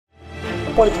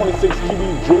2026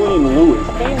 QB Julian Lewis.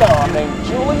 Phenom named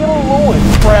Julian Lewis.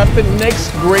 Perhaps the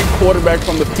next great quarterback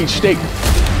from the Peach State.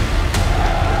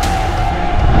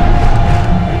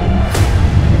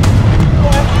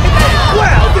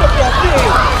 Wow, get up that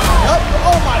thing.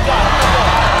 Oh my God.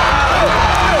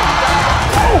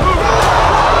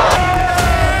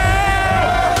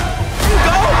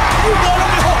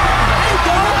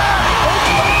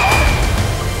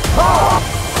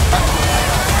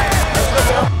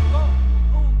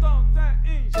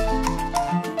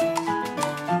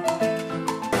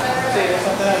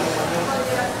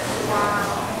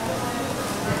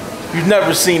 You've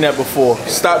never seen that before.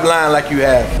 Stop lying like you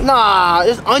have. Nah,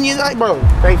 it's onions, like, bro.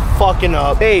 They fucking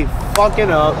up. They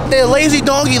fucking up. They're lazy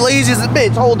donkey, lazy as a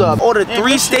bitch. Hold up. Ordered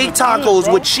 3 steak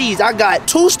tacos with cheese. I got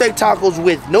 2 steak tacos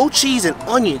with no cheese and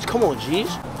onions. Come on,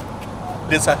 G's.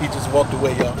 This how he just walked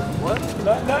away, y'all. What?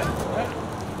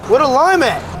 Where the lime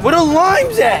at? Where the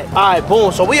lime's at? All right,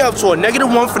 boom. So we up to a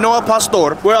 -1 for no al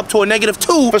pastor. We're up to a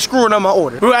 -2 for screwing up my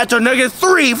order. We're at to a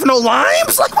 -3 for no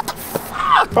limes? Like, what the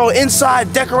fuck? Bro,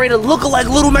 inside decorated looking like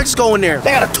Little Mexico in there.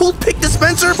 They got a toothpick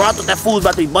dispenser. Bro, I thought that food was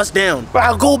about to be bust down. But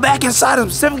I'll go back inside and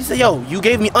specifically say, yo, you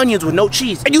gave me onions with no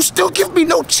cheese. And you still give me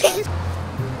no cheese?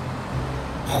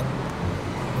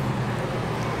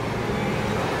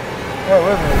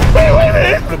 Wait a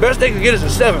minute. The best they can get is a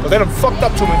 7, but they done fucked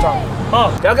up too many times.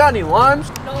 Y'all got any limes?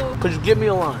 No. Could you give me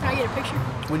a lime? Can I get a picture?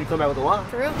 When you come back with a lime.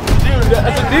 For real? Dude,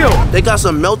 that's a deal. They got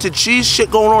some melted cheese shit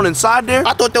going on inside there.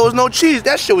 I thought there was no cheese.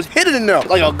 That shit was hidden in there.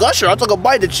 Like a gusher. I took a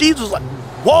bite. The cheese was like,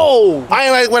 whoa. I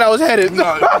ain't like when I was headed.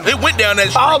 No, it went down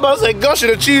that street. I was about to say gusher.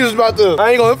 The cheese was about to.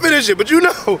 I ain't gonna finish it, but you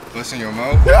know. What's in your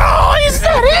mouth? Oh, he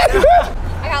said it.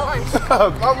 I got lunch.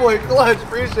 My boy Clutch,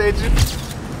 appreciate you.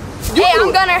 Hey,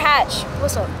 I'm Gunner Hatch.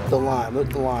 What's up? The lime, look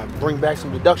the lime. Bring back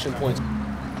some deduction points.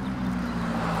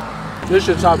 This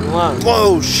should top the line.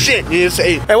 Whoa, shit. Yeah, it's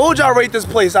 8. Hey, what would y'all rate this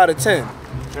place out of 10?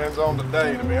 Depends on the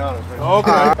day, to be honest with you.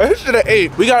 Okay. This should have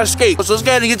 8. We gotta escape. So let's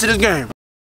go ahead and get to this game.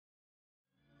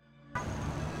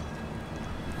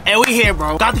 And we here,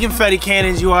 bro. Got the confetti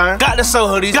cannons, you are. Got the soul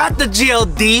hoodies. Got the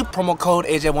GLD. Promo code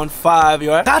AJ15,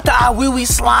 you are. Got the AHHWIWIII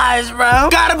slides, bro.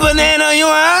 Got a banana, you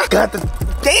are. Got the...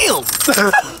 Damn.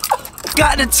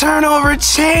 Got the turnover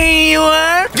chain, you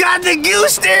are. Got the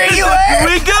goose there, you are.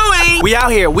 We're going. We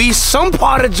out here. We some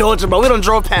part of Georgia, bro. We done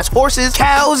drove past horses,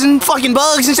 cows, and fucking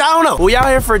bugs and shit. I don't know. We out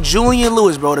here for Julian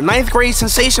Lewis, bro. The 9th grade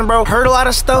sensation, bro. Heard a lot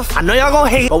of stuff. I know y'all gonna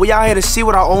hate, but we out here to see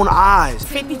with our own eyes.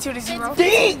 52-0.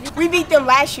 Dang. We beat them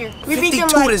last year. We beat them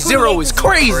 52-0 is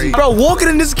crazy. Bro, walking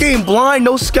in this game blind,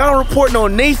 no scouting report, no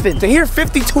Nathan. To hear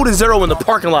 52-0 in the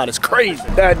parking lot is crazy.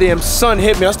 That damn sun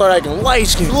hit me. I started acting light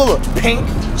skinned. Look, pink,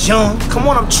 junk. Come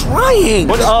on, I'm trying.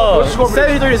 What's the score?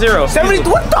 73-0. 70.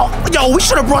 What the? Yo, we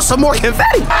should have brought some more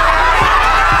confetti. Look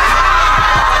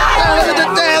at the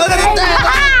thing. Look at the thing.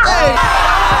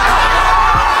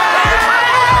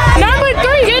 Number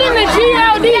 3 getting the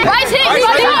GLD. Nice hit.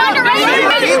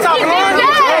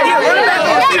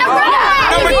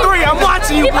 Number 3, I'm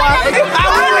watching you, bro.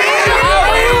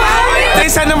 They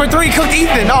said number 3 cooked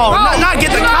Ethan. No, not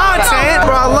get the content.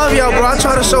 Bro, I love y'all, bro. I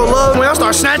try to show love. When y'all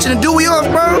start snatching the dewey off,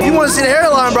 bro, you want to see the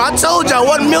hairline, bro. I told y'all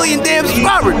 1 million damn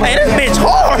subscribers. Hey, this bitch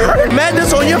hard.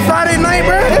 Madness on your Friday night,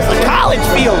 bro. It's a college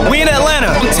field. We in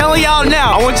Atlanta. I'm telling y'all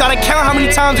now. I want y'all to count how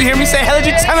many times you hear me say, hell did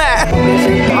you tell me? I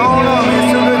don't know. It's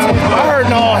too good. I heard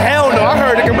no, hell no. I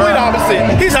heard the complete opposite.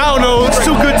 He's, I don't know. It's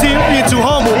too good to you being too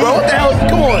humble, bro. What the hell?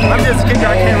 Come on. I'm just a kicker.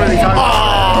 I can't really talk.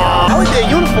 I like their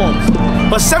uniforms.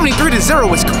 But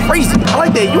 73-0 is crazy. I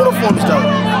like their uniforms though.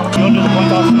 You don't do the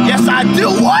point toss? Yes, I do.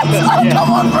 What? Oh,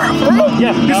 come on, bro.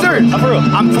 Yeah, you serious? I'm for real.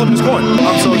 I'm flipping this coin.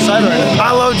 I'm so excited right now.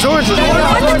 I love Georgia.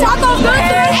 What's the taco good?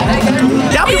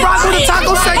 Y'all be rocking the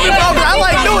taco section, bro. I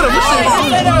like doing it.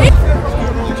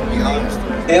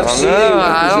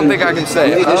 I don't think I can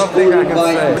say it.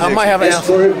 I might have an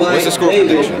answer. What's the score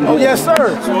prediction? Oh, yes,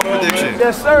 sir. Prediction.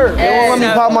 Yes, sir. They won't let me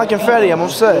pop my confetti. I'm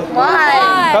upset.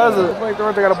 Why? Because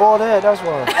they got a bald head. That's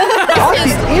why. All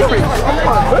these earrings.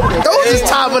 Those is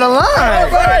top of the line.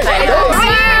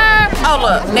 Oh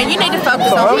look, now you need to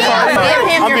focus on him.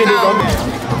 Give him your phone.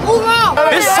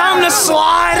 It's time to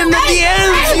slide in the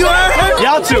DMs, you heard?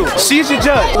 Y'all two, she's your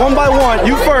judge. 1 by 1,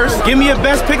 you first. Give me your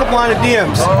best pickup line of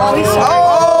DMs.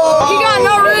 Oh! He got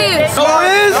no ribs. No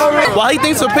ribs? While he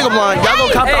thinks of a pickup line, y'all go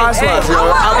cop the ice lines.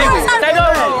 I'll be with you. Hey, go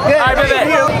ahead. Alright,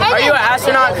 baby. Are you an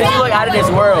astronaut? Because you look out of this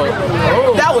world.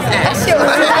 That was ass.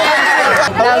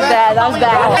 That was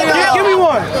bad. Give me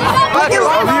one.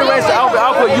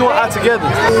 I'll put you and I together.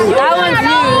 That one's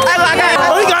you.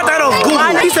 Oh, he got that on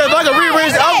Google. He said if I can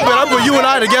rearrange the alphabet, I'll put you and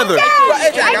I together.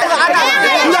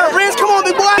 You got a rinse? Come on,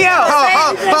 big boy.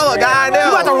 Hold on, goddamn.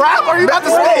 You about to rap or you about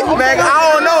to spit? Man,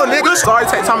 I don't know, nigga. Sorry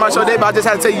talking about your day, but I just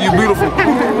had to tell you beautiful. What?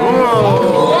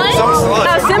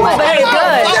 That was simple, but it's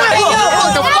good.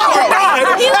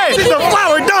 Hey, the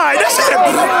flower died. That's it.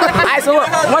 Alright, so look,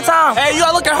 one time. Hey, you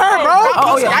gotta look at her, bro.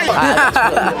 Oh, yeah.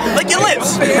 Lick your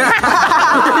lips.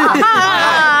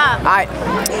 Alright.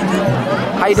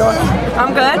 How you doing?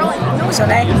 I'm good. What's your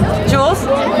name? Jules?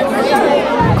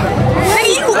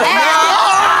 Nigga, you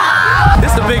ass.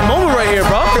 This is a big moment right here,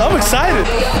 bro. I'm excited.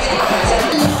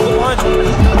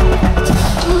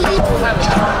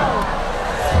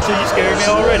 So you scared me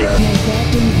already.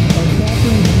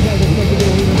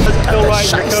 Still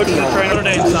right, your coach and trainer on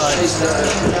the inside.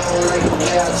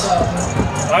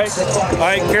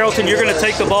 Alright, Carrollton, you're gonna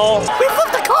take the ball. We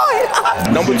flipped the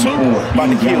coin. Number 2, about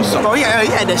to kill something. Bro, yeah, he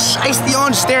had the shiesty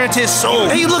on staring to his soul.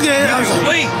 Hey, you looking at it? I was like,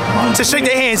 wait. To shake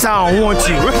their hands, I don't want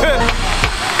to.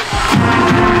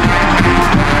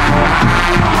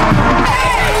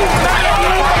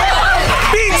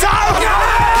 Beat time!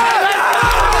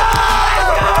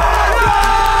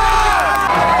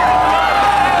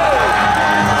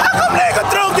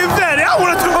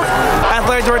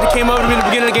 Athletic director came over to me in the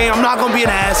beginning of the game. I'm not gonna be an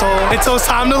asshole until it's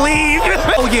time to leave.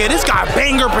 Oh yeah, this got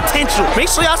banger potential. Make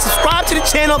sure y'all subscribe to the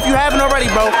channel if you haven't already,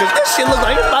 bro, because this shit looks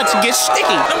like it's about to get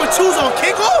sticky. Number 2's on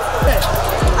kickoff.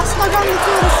 I still got me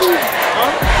to the seat.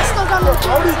 I still got me to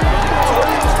the seat.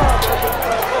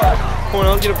 Come on,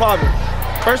 let's get it poppin'.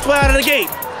 First play out of the gate.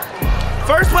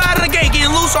 First play out of the gate, getting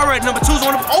loose already. Number 2's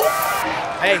on the. Oh!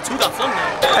 Hey, 2 got flung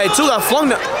down. Hey, 2 got flung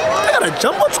down. They got a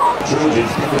jump on top.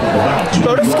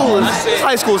 Bro, this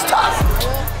high school is tough.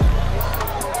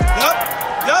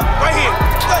 Yup, right here.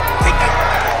 Yup, take that.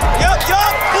 Yup.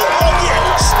 Oh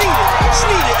yeah, sneed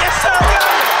it. Yes, sir. Get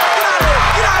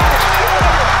out of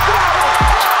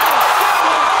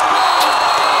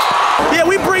there. Yeah,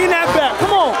 we bringing that back.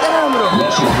 Come on.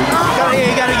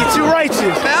 You gotta get you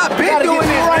righteous. Man, I've been doing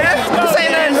this, man. This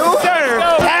ain't nothing new. Sir,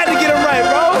 had to get him right,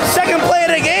 bro. Second play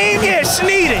of the game, yeah,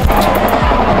 sneed it.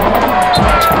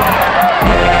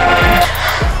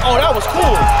 Oh, that was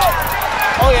cool.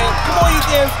 Oh yeah, come on, you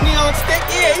damn neon stick.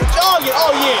 Yeah, you jogging.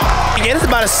 Oh yeah. Yeah, this is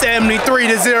about a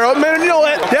 73-0. Man, you know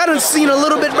what? Y'all done seen a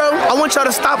little bit, bro. I want y'all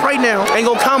to stop right now and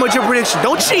go comment your prediction.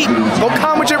 Don't cheat. Go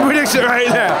comment your prediction right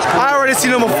now. I already seen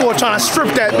number 4 trying to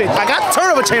strip that bitch. I got the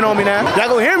turnover chain on me now. Y'all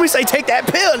gonna hear me say, take that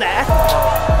pill now.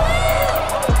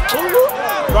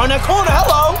 Run that corner,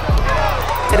 hello.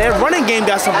 And that running game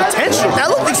got some potential. That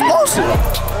looked explosive.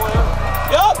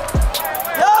 Yup.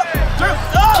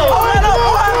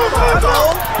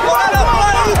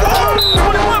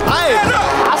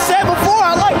 I said before,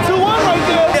 I like 2-1 right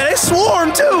there. Yeah, they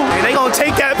swarm too. And they gonna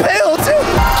take that pill too.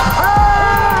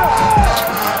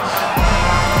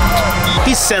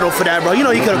 He settled for that, bro. You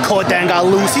know he could have caught that and got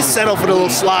loose. He settled for the little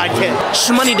slide kick.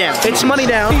 Shmoney down. Take Shmoney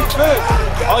down.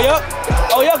 Oh,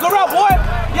 yeah. Go route, boy.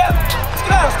 Yeah.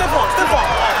 Get out. Step on.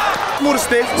 Smooth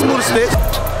the stick.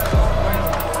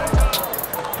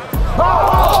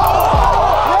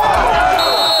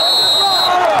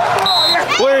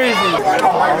 Where is he?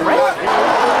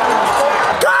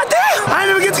 God damn! I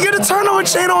didn't even get to get a turnover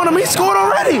chain on him. He scored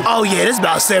already. Oh yeah, this is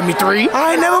about 73. All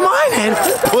right, never mind then.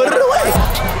 Put it away.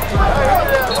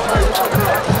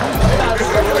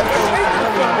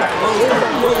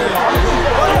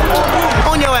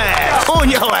 On your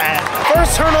ass.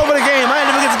 First turnover of the game. I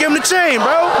didn't even get to give him the chain,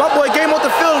 bro. My boy came off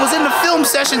the field, was in the film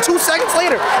session 2 seconds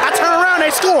later. I turned around, they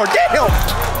scored. Damn.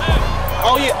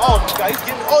 Oh yeah, he's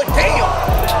getting, damn.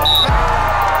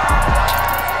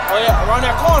 Oh yeah, around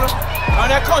that corner,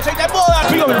 take that ball out.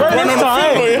 We gonna be burning this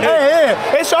time.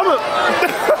 Hey, so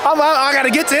I gotta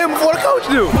get to him before the coach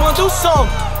do. You wanna do something?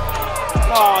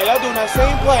 Oh, y'all doing that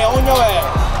same play on your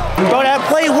ass. Bro, that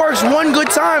play works one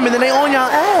good time and then they on y'all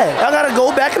ass. Y'all gotta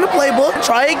go back in the playbook,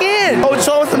 try again. Coach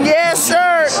told them, yes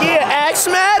sir, yeah, ask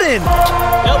Madden.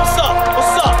 Yeah, what's up?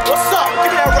 Give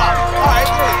me that rock. All right,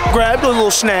 great. Grab the little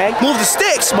snag, move the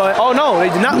sticks, but oh no, they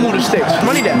did not move the sticks.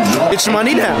 Money down. Get your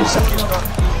money down.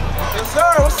 Yes sir,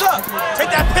 what's up?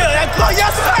 Take that pill, that glow, yes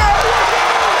sir!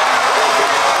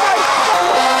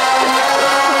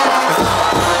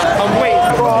 I'm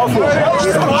waiting for offense.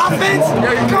 He's on offense?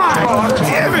 God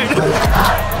damn it!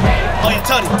 Oh yeah,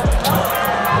 Tony.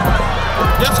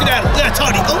 Let's get at him. Yeah,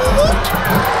 Tony.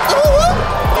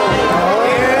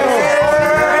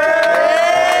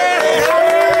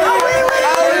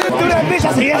 Do that bitch.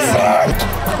 I said, yes sir!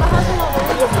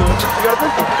 You got a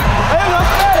picture? Hey, look.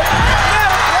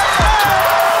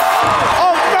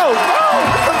 Oh, no,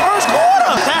 it's the first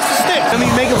quarter.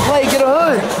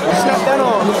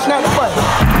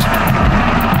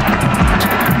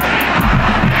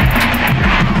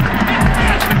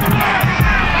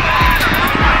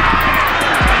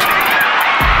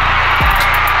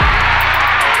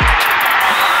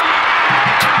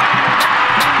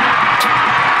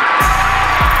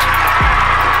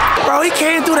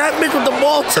 that bitch with the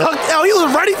ball tucked out. He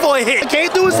was ready for a hit. Came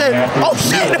through and said, oh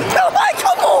shit. I'm like,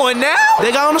 come on now.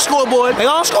 They got on the scoreboard.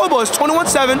 It's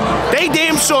 21-7. They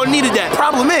damn sure needed that.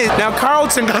 Problem is, now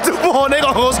Carlton got the ball and they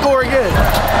gonna go score again.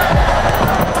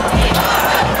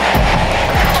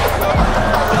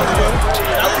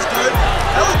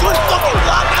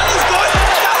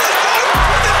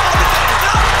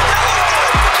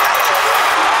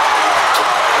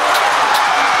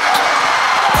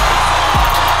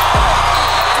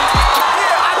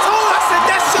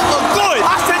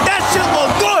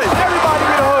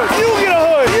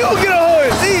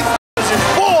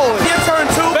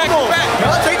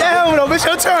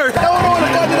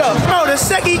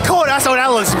 Second quarter, so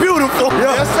that looks beautiful.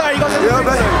 Yeah. Yes, sir. You got to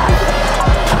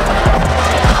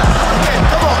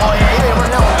come on. Oh,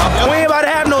 yeah. We ain't about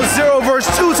to have no 0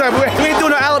 versus 2 type of way. We ain't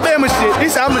doing no Alabama shit. He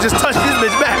said, I'm gonna just touch this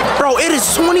bitch back. Bro, it is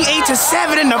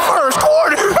 28-7 in the first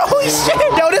quarter. Holy shit.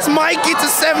 Yo, this might get to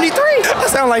 73.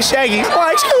 That sound like Shaggy.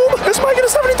 Like, Scoob, this might get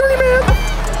to 73, man.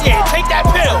 Yeah, take that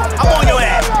pill. I'm on your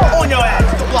ass. I'm on your ass.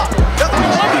 Block.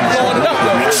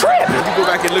 Trip. If you go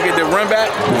back and look at the run back,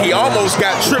 he almost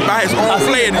got tripped by his own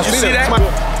player. Did you see that?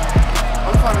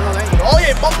 Oh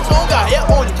yeah, bump his own guy. Yeah,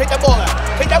 on you. Take that ball out.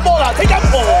 Take that ball out. Take that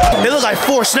ball out. It looks like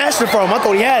 4 snatched it from him. I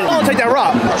thought he had it. I'm gonna take that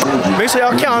rock. Make sure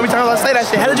y'all count how many times I say that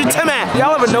shit. How did you Tim at?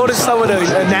 Y'all ever notice some of the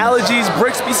analogies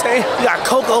Bricks be saying? You got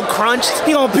Cocoa Crunch.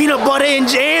 You gonna peanut butter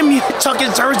and jam. You tuck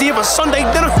his jersey in for Sunday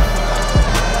dinner.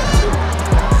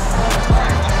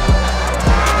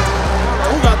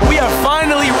 We are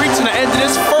finally reaching the end of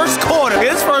this first quarter.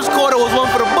 This first quarter was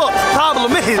one for the book.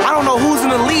 Problem is, I don't know who's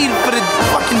in the lead for the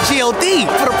fucking GLD.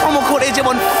 For the promo code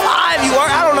AJ15, you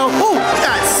are. I don't know who. We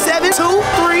got 7, 2,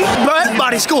 3, but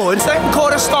body scored. Second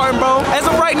quarter starting, bro. As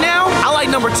of right now, I like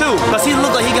number 2. Because he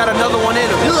looked like he got another one in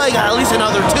him. He look like he got at least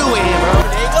another 2 in him, bro.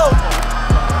 There you go.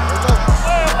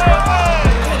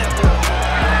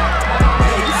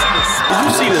 Did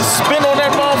you see the spin on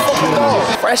that motherfucking ball?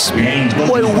 Freshman.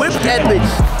 Boy, whipped that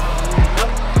bitch.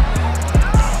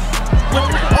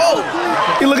 Oh!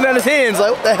 He looking at his hands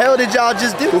like, what the hell did y'all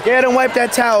just do? Go ahead and wipe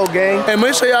that towel, gang. And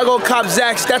make sure y'all go cop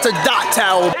Zach's. That's a dot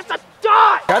towel. That's a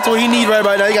dot! That's what he needs right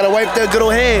now. You gotta wipe that good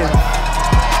old hand.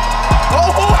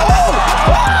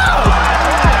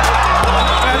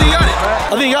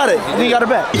 I think he got it. I think he got it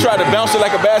back. He tried to bounce it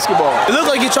like a basketball. It looked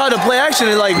like he tried to play action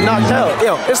and like knocked out.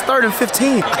 Yo, it's 3rd and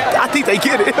 15. I think they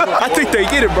get it. I think they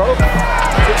get it, bro. With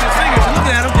his fingers,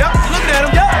 looking at him. Yep, looking at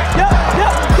him. Yep.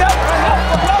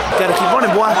 Gotta keep running,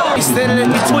 boy. He's standing there.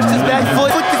 He twitched his back foot.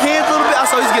 Flicked his hands a little bit. I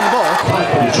saw he's getting the ball.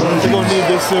 We're gonna need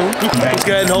this soon. Let's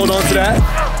go ahead and hold on to that.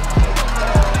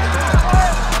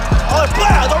 Oh,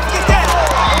 wow, don't forget that.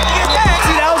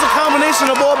 See, that was a combination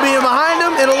of ball being behind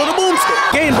him and a little boomstick.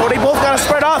 Game, bro, they both got a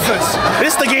spread offense.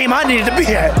 This is the game I needed to be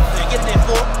at. Get in there,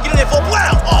 fool. Get in there, fool.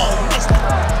 Wow. Oh, missed it.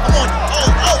 I'm on you.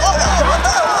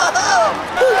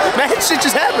 Man, shit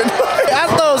just happened.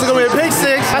 I thought it was gonna be a pick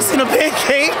 6. I seen a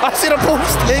pancake. I seen a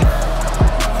boomstick.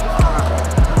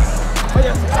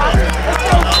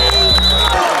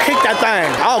 Kick that thing.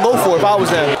 I'll go for it if I was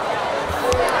them.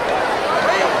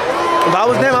 If I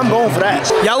was them, I'm going for that.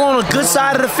 Y'all on the good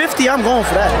side of the 50, I'm going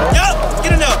for that. Yup,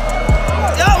 get in there.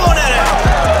 Y'all on that ass.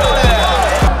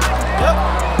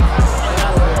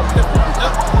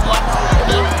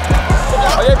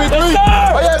 Oh yeah, B3.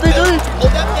 Oh yeah, B3.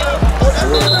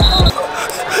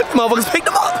 Motherfuckers picked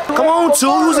them up. Come on,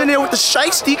 two. Who's in there with the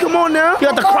shiesty? Come on now. You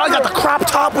got the crop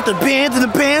top with the bands and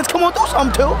the bands. Come on, do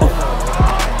something, two.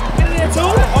 Get in there, two.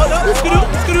 Oh no, let's get it.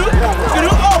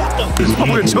 Oh, I'm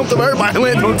gonna jump up everybody and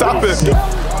land on top of it.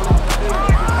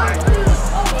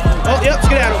 Oh, yep,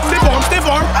 get at him. Stiff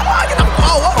arm. Come on, get him.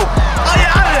 Oh,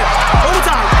 yeah, out of there. One more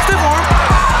time. Stiff arm.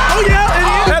 Oh, yeah, and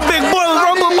yeah. That big boy was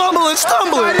rumbling, mumbling,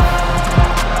 stumbling.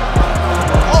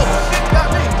 Oh, shit,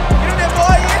 got me. Get in there,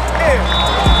 boy.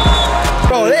 Yeah.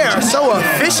 Bro, they are so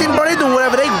efficient, bro. They do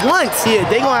whatever they want. Yeah,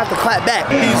 they gonna have to clap back.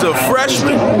 He's a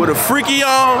freshman with a freaky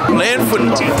arm playing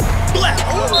football.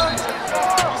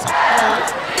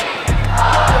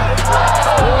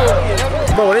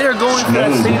 Bro, they are going for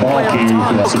that same play.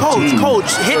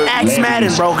 Coach, hit Axe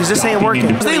Madden, bro, because this ain't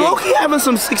working. They low-key having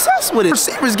some success with it.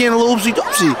 Receivers getting a little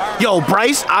oopsie-doopsie. Yo,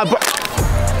 Bryce, Yep,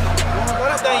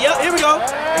 here we go.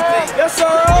 Yes,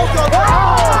 sir.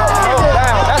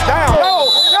 That's down. No.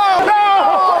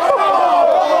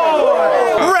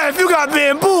 Ref, you got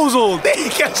bamboozled. They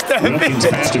catch that bitch.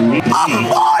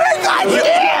 Oh, they got you.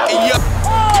 Yep.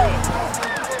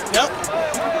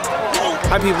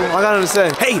 Hi, people. I got nothing to say.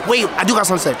 Hey, wait, I do got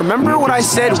something to say. Remember what I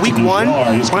said week 1?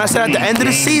 When I said at the end of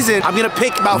the season, I'm gonna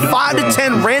pick about 5 to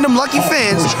 10 random lucky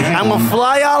fans. I'm gonna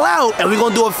fly y'all out, and we're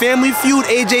gonna do a Family Feud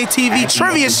AJTV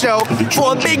trivia show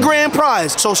for a big grand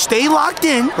prize. So stay locked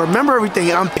in. Remember everything.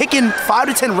 And I'm picking 5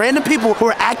 to 10 random people who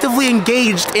are actively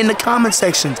engaged in the comment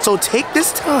section. So take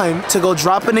this time to go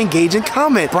drop an engaging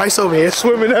comment. Bryce over here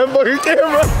swimming that fucking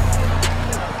camera.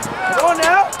 Come on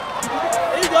now.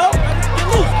 There you go. Get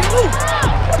loose. Get loose.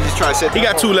 Just try to set. He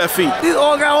got 2 left feet. These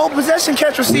all got all possession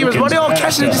catch receivers, but they all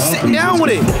catching it, just sitting down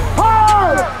with it.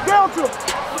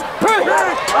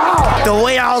 The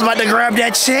way I was about to grab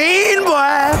that chain,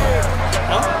 boy.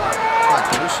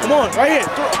 Come on, right here.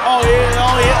 Oh yeah,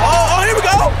 oh yeah. Oh, here we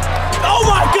go. Oh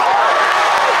my God.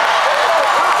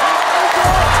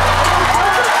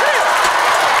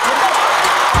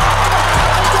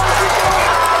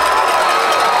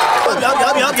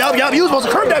 Yup. You was supposed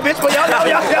to curb that bitch, but yup.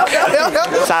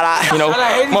 Shout out, you know,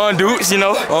 Mon Dukes, you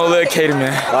know, on Lil Katie,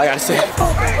 man. All I gotta say.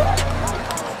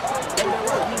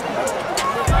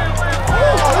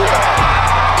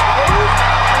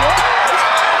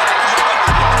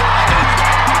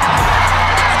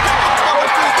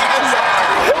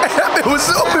 It was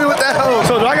open with that hoe.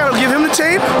 So do I gotta give him the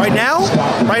chain right now?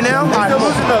 Right now? All right.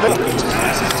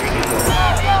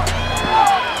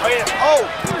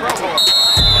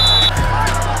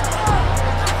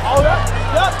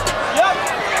 Yup.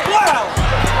 Wow.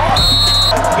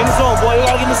 Get in the zone, boy. You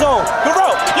gotta get in the zone. Good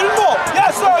route. Get in the ball.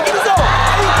 Yes, sir. Get in the zone.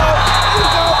 There you go.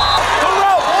 Good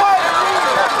route, boy.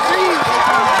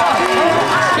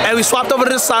 Hey, we swapped over to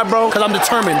this side, bro, because I'm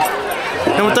determined.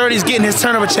 Number 30 is getting his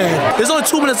turnover chain. There's only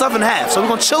 2 minutes left in half, so we're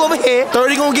gonna chill over here.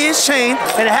 30 gonna get his chain,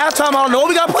 and at halftime, I don't know what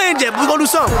we got planned yet, but we're gonna do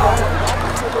something.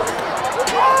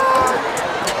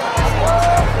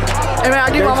 Hey man,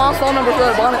 I give my mom's phone number for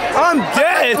the bonnet. I'm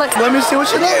dead. Let me see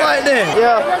what you look like then.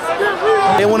 Yeah.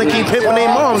 They wanna keep pimping their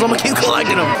moms, I'm gonna keep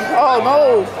collecting them. Oh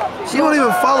no. She don't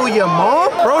even follow your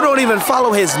mom? Bro don't even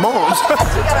follow his moms.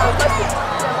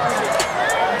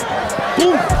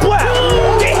 Boom,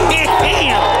 wow. Damn.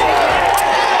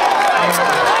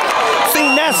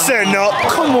 Think that's setting up.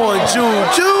 Come on,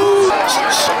 Juju.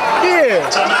 Yeah.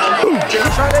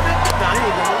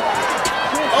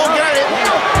 Oh, got it.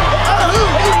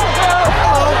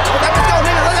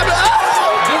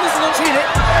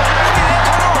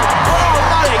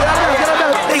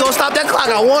 They gonna stop that clock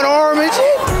on 1 arm and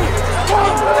shit.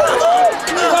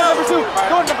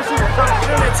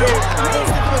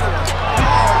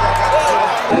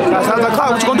 Stop the clock.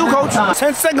 What you gonna do, coach?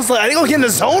 10 seconds left. Are they gonna get in the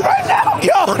zone right now?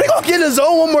 Yo, they gonna get in the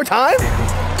zone one more time?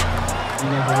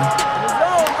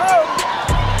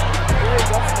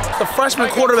 The freshman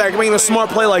quarterback making a smart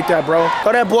play like that, bro.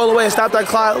 Throw that ball away and stop that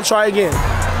clock. Try again.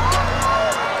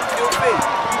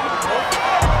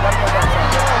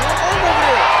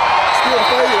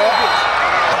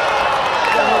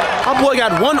 My boy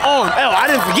got 1 arm. Oh, I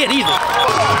didn't forget either.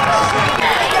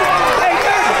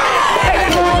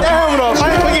 Damn, I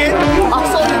didn't forget. I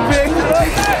saw this big.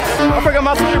 I forgot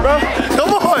my Twitter, bro.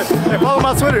 Come on. Hey, follow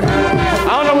my Twitter. I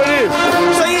don't know what it is.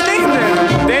 Say your name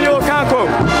then. Daniel Okonkwo.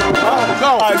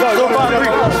 Go. All right, go 5-3.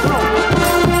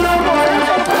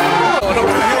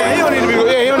 He don't need to be.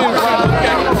 Yeah, he don't need to be.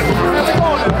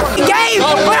 Game!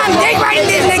 But I'm dick riding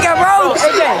this nigga, bro!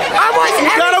 I was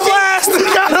Got a blast!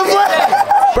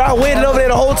 Bro, I waited over there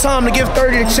the whole time to give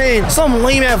 30 the chain. Some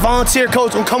lame ass volunteer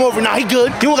coach gonna come over. Nah, he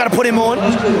good. You don't gotta put him on.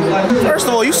 First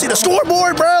of all, you see the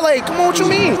scoreboard, bro? Like, come on, what you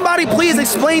mean? Somebody please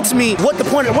explain to me what the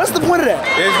point is. What's the point of that?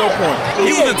 There's no point.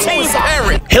 He was a team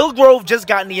parent. Hillgrove just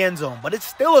got in the end zone, but it's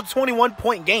still a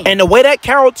 21-point game. And the way that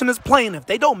Carrollton is playing, if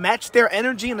they don't match their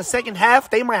energy in the second half,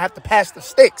 they might have to pass the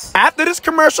sticks. After this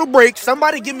commercial break,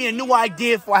 somebody give me a new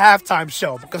idea for a halftime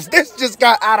show, because this just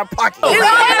got out of pocket.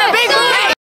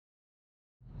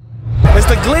 It's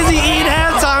the Glizzy Eat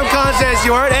halftime contest,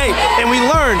 you heard? Hey, and we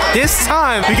learned this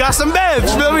time we got some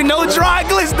bevs. Feel me? No dry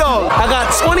glizz though. I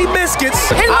got 20 biscuits.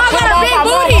 His mom got a big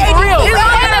booty. His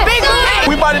mom got a big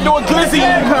booty. We about to do a Glizzy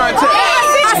Eating contest.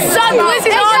 I suck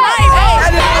Glizzy all night.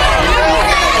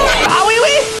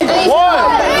 AHHHWIWIII! 1,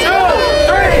 2,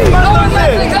 3.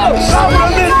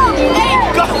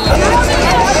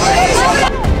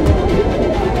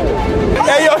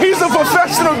 Hey, yo, he's a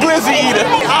professional Glizzy eater.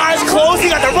 Eyes closed. He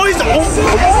got the voice.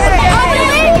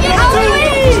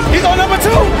 He's on number 2.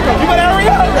 You better hurry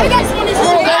up.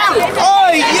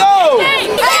 Oh, yo.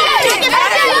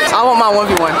 I want my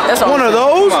 1v1. That's all. One of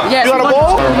those? Yeah. You got a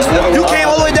ball? You came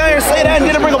all the way down here and say that and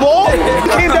didn't bring a ball?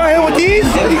 You came down here with these?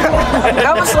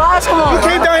 That was slides, come on. You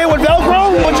came down here with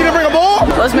Velcro, but you didn't bring a ball?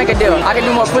 Let's make a deal. I I can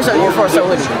do more push-ups before so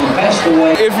with it.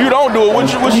 If you don't do it,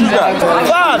 what you got?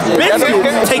 5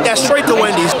 biscuits. Take that straight to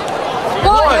Wendy's.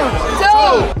 1,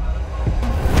 2,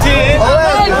 10,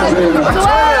 11,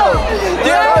 12,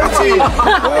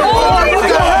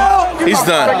 13. He's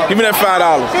done. Give me that $5.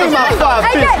 Here's my 5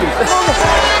 biscuits.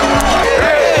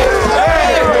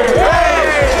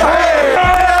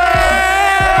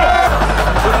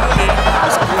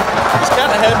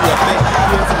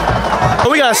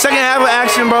 We got a second half of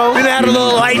action, bro. We done had a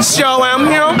little light show out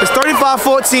here. It's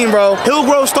 35-14, bro.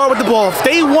 Hillgrove start with the ball. If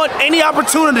they want any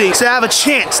opportunity to have a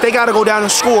chance, they gotta go down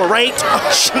and score right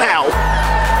now.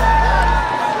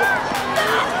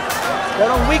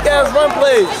 That on weak ass run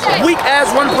plays. Weak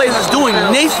ass run plays is doing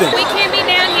Nathan. We can't be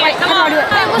down here. Come on.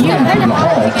 Hey, what's the better to get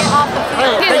off the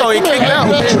field? They gonna get kicked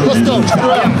out.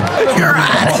 You're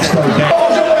right.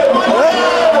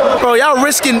 Bro, y'all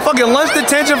risking fucking lunch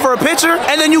detention for a pitcher,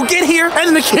 and then you get here, and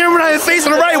then the camera not facing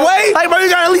the right way? Like, bro, you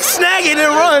gotta at least snag it and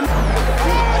run.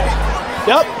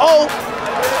 Yup, oh.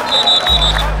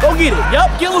 Go get it.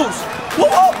 Yup, get loose. Whoop,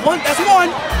 up, one, that's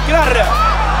one. Get out of there.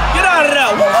 Get out of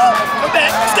there. Whoop, up. Come back,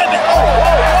 step it. Oh,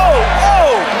 oh, oh,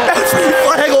 oh. That's when the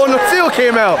flag on the field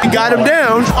came out. He got him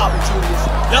down.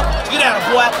 Yup, get out of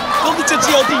boy. Go get your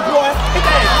GLD, boy. Get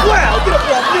that ass. Wow, get up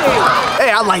off field.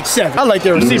 Hey, I like 7. I like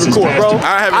their receiver core, bro.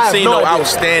 I haven't seen no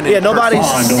outstanding. Yeah, nobody's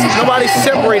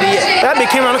separated yet. That bitch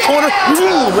came around the corner.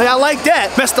 Ooh, man, I like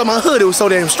that. Messed up my hood. It was so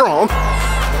damn strong. Oh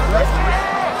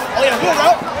yeah, good,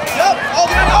 bro. Yup. Oh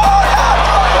yeah.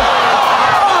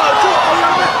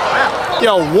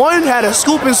 Yo, one had a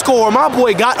scoop and score. My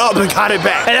boy got up and got it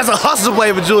back. And that's a hustle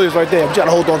play for Julius right there. You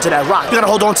gotta hold on to that rock. You gotta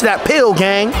hold on to that pill,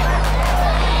 gang.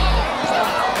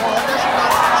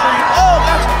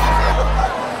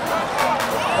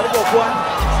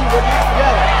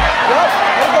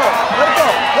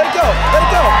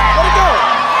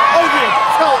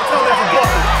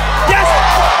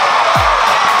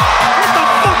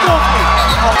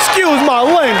 Excuse my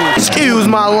language. Excuse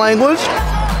my language.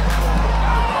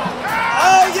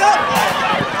 Oh, yeah.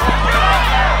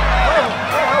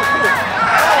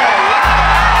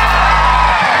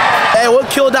 Hey, what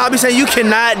killed out? Be saying you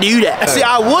cannot do that. See,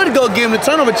 I would go give him the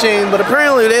turnover chain, but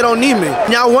apparently they don't need me.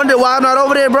 Y'all wonder why I'm not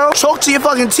over there, bro? Talk to your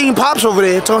fucking team pops over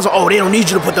there. Tell them, oh, they don't need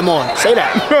you to put them on. Say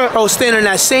that. Bro, standing in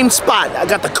that same spot. I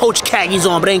got the coach khakis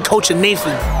on, but ain't coaching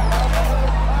Nathan.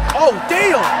 Oh,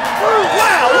 damn.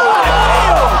 Wow.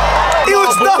 He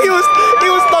was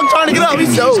stuck trying to get up.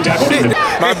 He's so shit.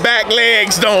 My back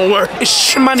legs don't work.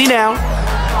 It's money now.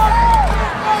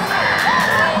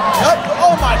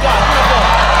 Oh my God.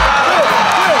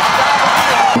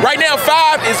 Right now,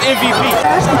 5 is MVP.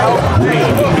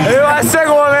 Hey, my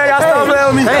second one, man. Y'all stop playing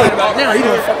with me. Hey, now you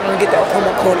gonna fucking get that come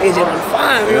up on AJ on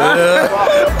 5, man.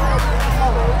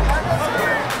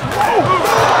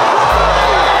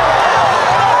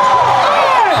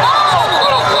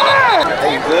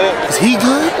 Is he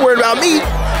good? Worried about me? Is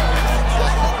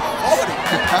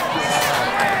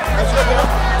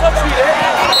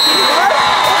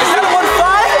that 1-5?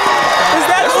 Is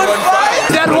that 1-5?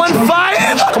 Is that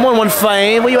 1-5? Come on,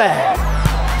 1-5. Where you at?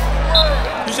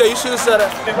 You should have said it.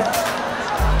 Hey,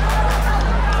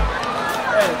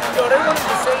 yo, they're running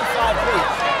the same 5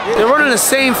 plays. They're running the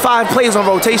same 5 plays on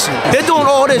rotation. They're doing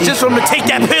all this just for them to take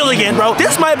that pill again, bro.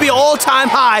 This might be an all-time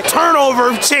high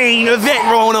turnover chain event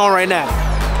rolling on right now.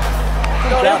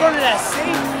 No, they're running that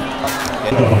same.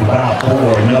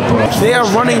 They are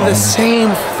running the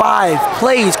same 5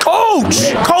 plays.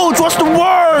 Coach! Coach, what's the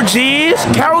word, jeez?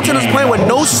 Carrollton is playing with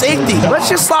no safety. Let's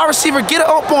just slide receiver, get it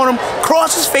up on him,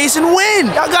 cross his face, and win.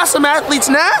 Y'all got some athletes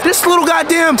now. This little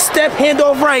goddamn step,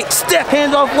 handoff right, step,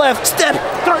 handoff left, step.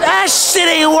 That shit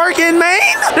ain't working, man.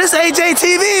 This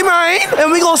AJTV, man.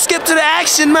 And we gonna skip to the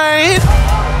action, man.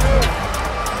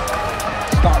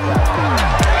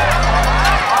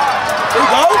 There you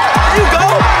go. There you go.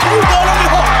 There you go. There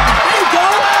you go.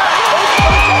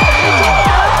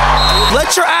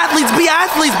 Let your athletes be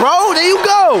athletes, bro. There you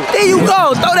go. There you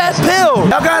go. Throw that pill.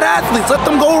 Y'all got athletes. Let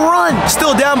them go run.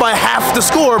 Still down by half the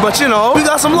score, but you know, we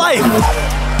got some life.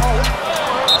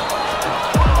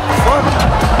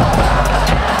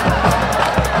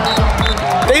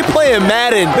 They playing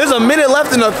Madden. There's a minute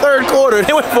left in the 3rd quarter.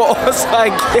 They went for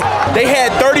onside kick. They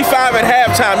had 35 at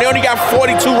halftime. They only got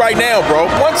 42 right now, bro.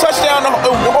 1 touchdown the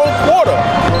whole quarter.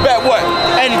 Bet what?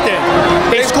 Anything.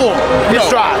 They score this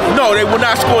drive. No, they will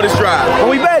not score this drive. What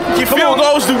we bet? Your field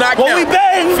goals do not count. What we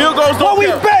betting? Field goals don't count. What we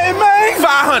betting, man?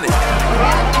 500.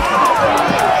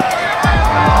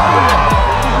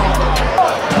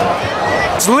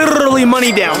 It's literally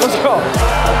money down. Let's go.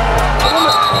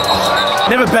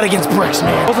 Never bet against bricks,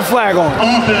 man. What's the flag on?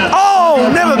 Oh! Oh,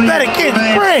 never bet against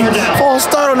Prince. False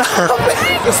start on the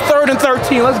It's 3rd and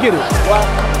 13. Let's get it.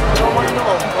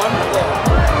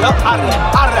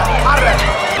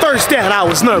 First down, I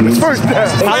was nervous. First down.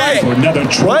 Hey.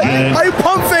 What? How you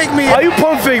pump fake me? How you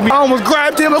pump fake me? I almost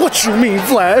grabbed him. Like, what you mean,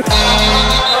 Flash?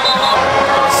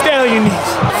 Stay on your knees.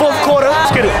 4th quarter.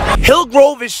 Let's get it.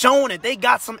 Hillgrove is showing that they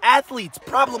got some athletes.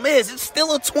 Problem is, it's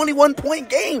still a 21-point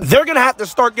game. They're gonna have to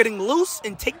start getting loose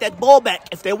and take that ball back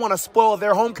if they want to spoil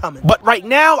their homecoming. But right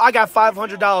now, I got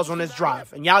 $500 on this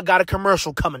drive, and y'all got a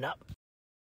commercial coming up.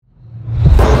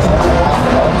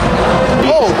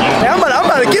 Oh, hey, I'm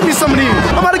about to give me some of these.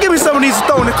 I'm about to give me some of these to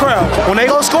throw in the crowd. When they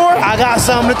go score, I got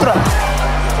something to throw.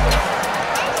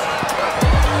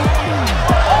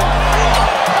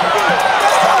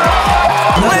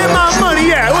 Where my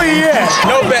money at? Where you at?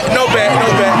 No bet, no bet, no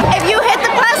bet. If you hit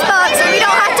the press box, we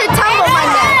don't have to tumble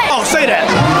Monday. Oh, say that.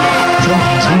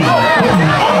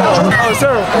 Oh,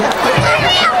 sir.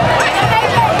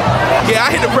 Yeah, I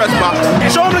hit the press box.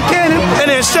 Show him the cannon and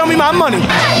then show me my money.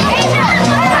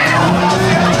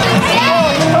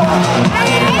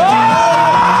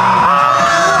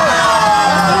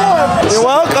 You're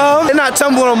welcome. They're not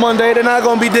tumbling on Monday. They're not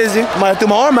gonna be dizzy. Might threw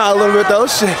my arm out a little bit though.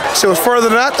 Shit was further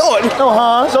than I thought. No,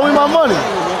 huh? Show me my money.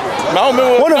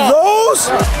 One of those?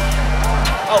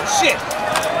 Oh shit.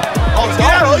 Oh,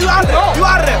 get out. You out of there. You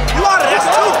out of there. You out of there.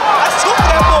 That's 2. That's 2 for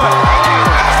that boy.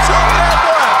 That's 2 for that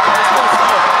boy.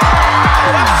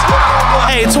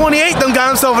 Hey, 28 them got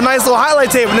himself a nice little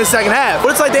highlight tape in this second half.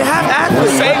 But it's like they have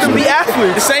athletes. They can be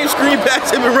athletes. The same screen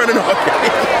backs they've been running all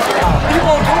game. You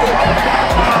won't do it.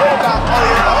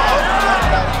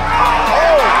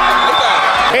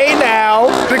 Hey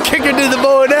now, the kicker did the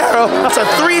bow and arrow. It's a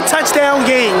 3-touchdown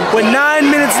game with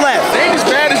 9 minutes left. They ain't as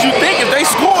bad as you think. If they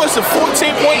score, it's a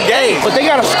 14-point game. But they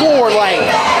gotta score like,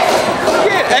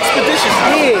 Yeah,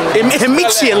 expeditiously. yeah,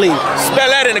 immediately. Spell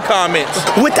that in the comments.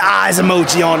 With the eyes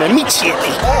emoji on it,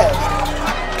 immediately.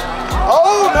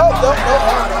 Oh, no.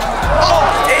 Oh,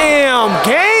 damn,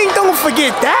 gang, don't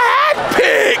forget that.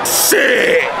 Pick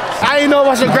 6. I didn't know if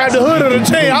I should grab the hood or the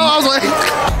chain. I was like,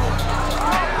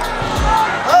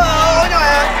 oh, no,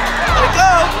 let it go.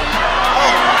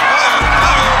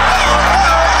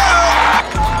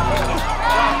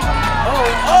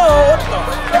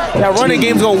 That running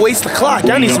game's gonna waste the clock.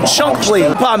 Y'all need some chunk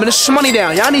play. Popping this money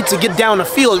down. Y'all need to get down the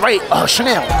field right. Oh,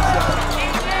 Chanel.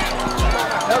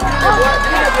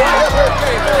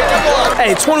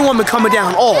 Hey, 21 been coming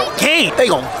down all game. They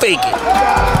gonna fake it.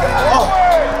 Oh.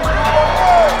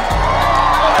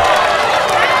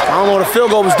 I don't know what the field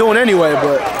goal was doing anyway,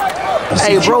 but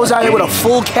hey, bro's out here with a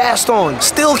full cast on,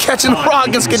 still catching the rock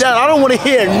against Cadet. I don't want to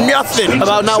hear nothing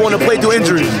about not wanting to play through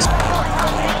injuries.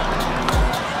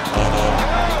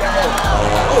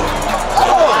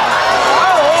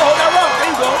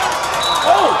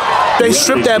 They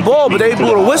stripped that ball, but they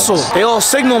blew a whistle. They all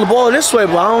signal the ball this way,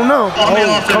 but I don't know.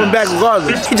 Oh, coming back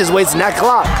regardless. He just wasting that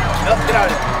clock.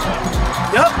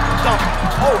 Yep.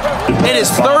 It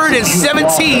is 3rd and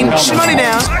 17. Money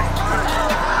down.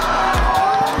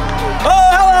 Oh,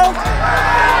 hello.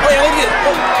 Oh, yeah, look at it.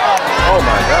 Oh,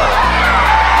 my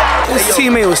God. This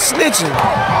teammate was snitching.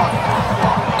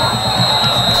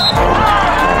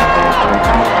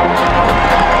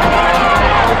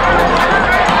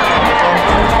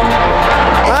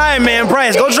 Alright, man,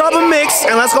 Bryce, go drop a mix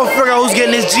and let's go figure out who's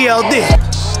getting this GLD.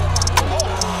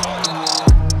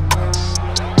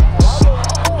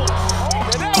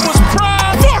 That was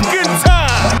prime fucking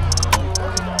time.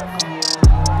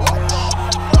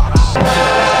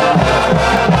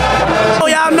 Oh,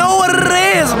 y'all know what it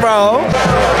is, bro.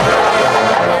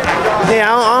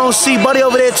 Yeah, I don't see Buddy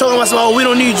over there talking about some, oh, we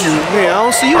don't need you. Yeah, I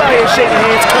don't see you out here shaking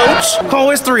hands, coach. Oh,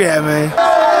 where's 3 at, man?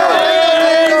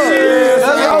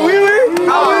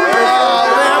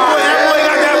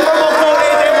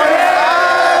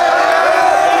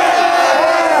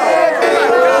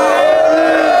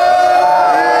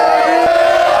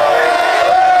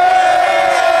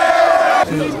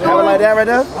 That right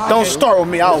there? Don't start with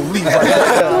me, I'll leave right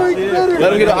now.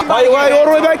 Let him get up. Why you all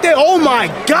the way back there? Oh my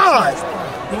God!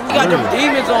 You got them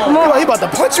demons on. Come on, he about to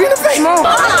punch you in the face. Come on.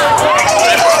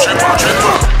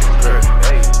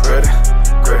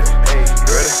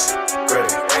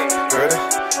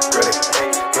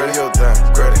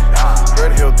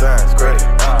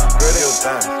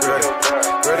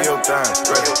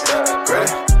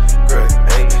 Ready,